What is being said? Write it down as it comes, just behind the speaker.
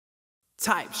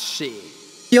type shit.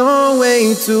 You're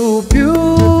way too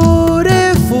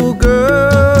beautiful,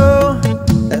 girl.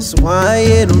 That's why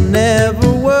it'll never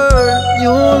work.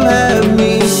 You'll have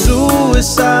me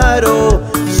suicidal,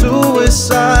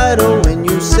 suicidal when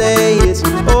you say it's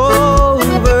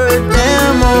over.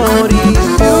 Damn, all these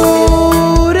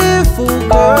beautiful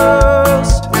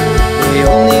girls, they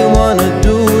only wanna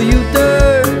do you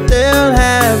dirt. They'll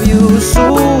have you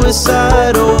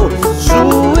suicidal,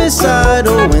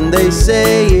 suicidal when they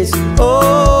say it's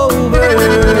over.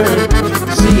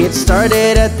 See, it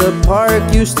started at the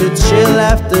park, used to chill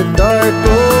after dark.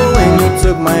 Oh, when you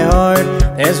took my heart,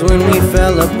 that's when we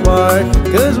fell apart.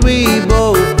 Cause we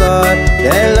both thought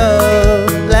that love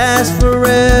lasts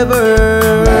forever.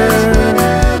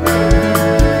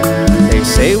 They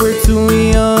say we're too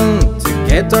young to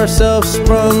get ourselves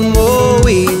sprung. Oh,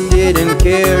 we didn't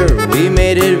care, we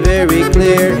made it very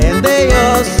clear. And they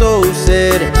also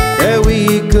said that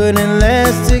we couldn't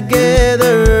last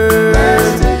together.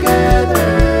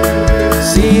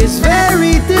 See, it's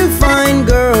very defined,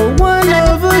 girl, one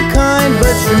of a kind.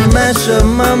 But you mash up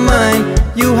my mind,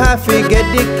 you have to get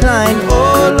declined.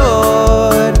 Oh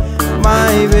Lord,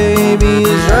 my baby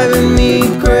is driving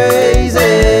me crazy.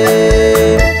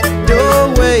 You're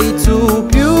way too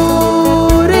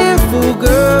beautiful,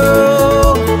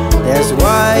 girl. That's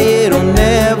why it'll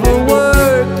never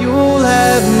work. You'll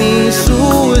have me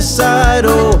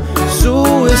suicidal,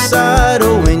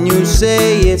 suicidal when you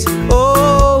say it's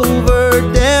over.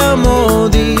 Damn, all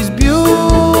these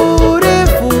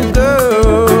beautiful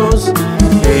girls,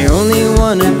 they only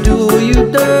wanna do you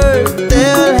dirt.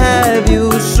 They'll have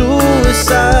you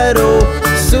suicidal,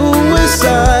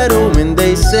 suicidal when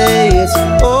they say it's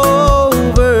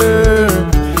over.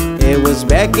 It was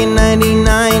back in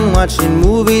 '99, watching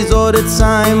movies all the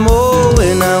time. Oh,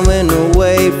 and I went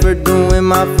away for doing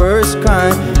my first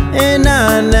crime. And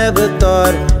I never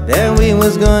thought that we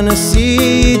was gonna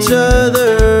see each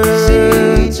other.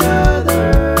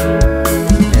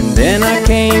 And then I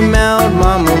came out,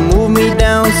 mama moved me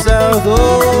down south.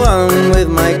 Oh, I'm with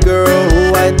my girl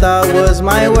who I thought was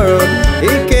my world.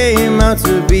 It came out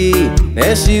to be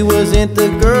that she wasn't the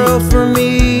girl for me.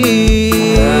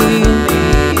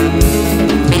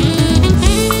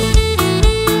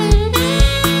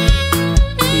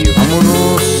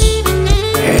 Vámonos,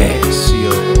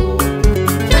 Recio.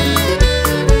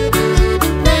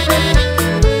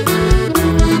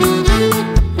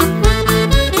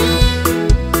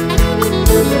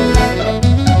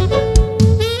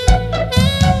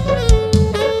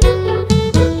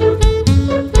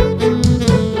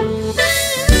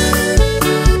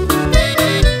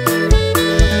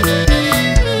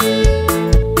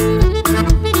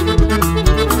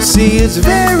 See, it's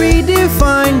very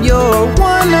defined, you're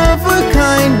one of a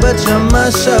kind. But you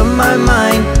mash up my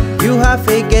mind, you have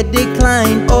to get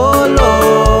declined. Oh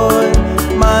Lord,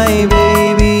 my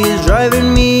baby is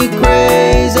driving me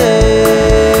crazy.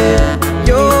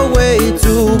 You're way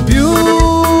too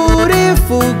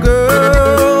beautiful,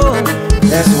 girl.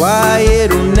 That's why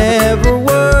it'll never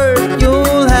work.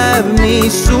 You'll have me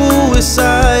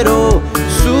suicidal,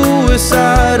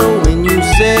 suicidal when you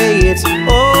say it's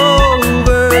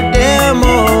over. Damn,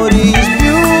 all these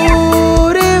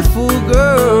beautiful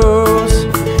girls,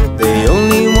 they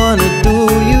only wanna do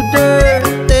you dirt.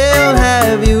 They'll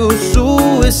have you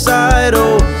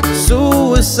suicidal,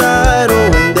 suicidal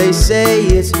when they say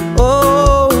it's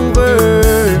over.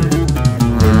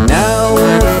 And now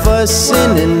we're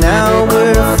fussing and now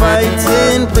we're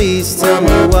fighting. Please tell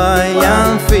me why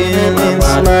I'm feeling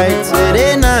slighted.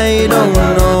 And I don't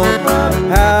know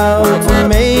how to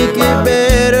make it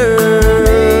better.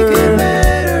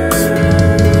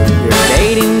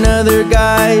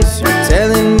 You're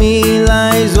telling me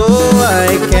lies. Oh, I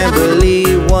can't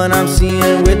believe what I'm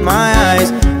seeing with my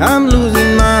eyes. I'm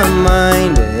losing my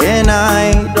mind and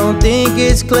I don't think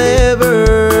it's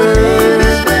clever.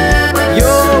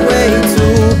 You're way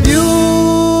too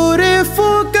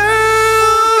beautiful,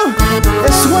 girl.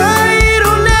 That's why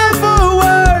it'll never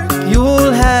work.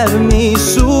 You'll have me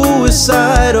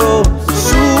suicidal,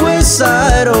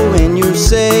 suicidal when you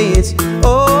say it's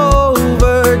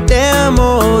over. Damn,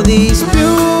 all these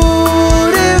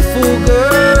beautiful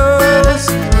girls,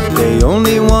 they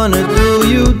only wanna do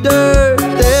you dirt.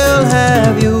 They'll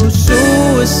have you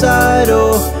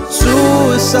suicidal,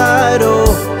 suicidal,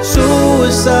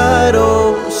 suicidal.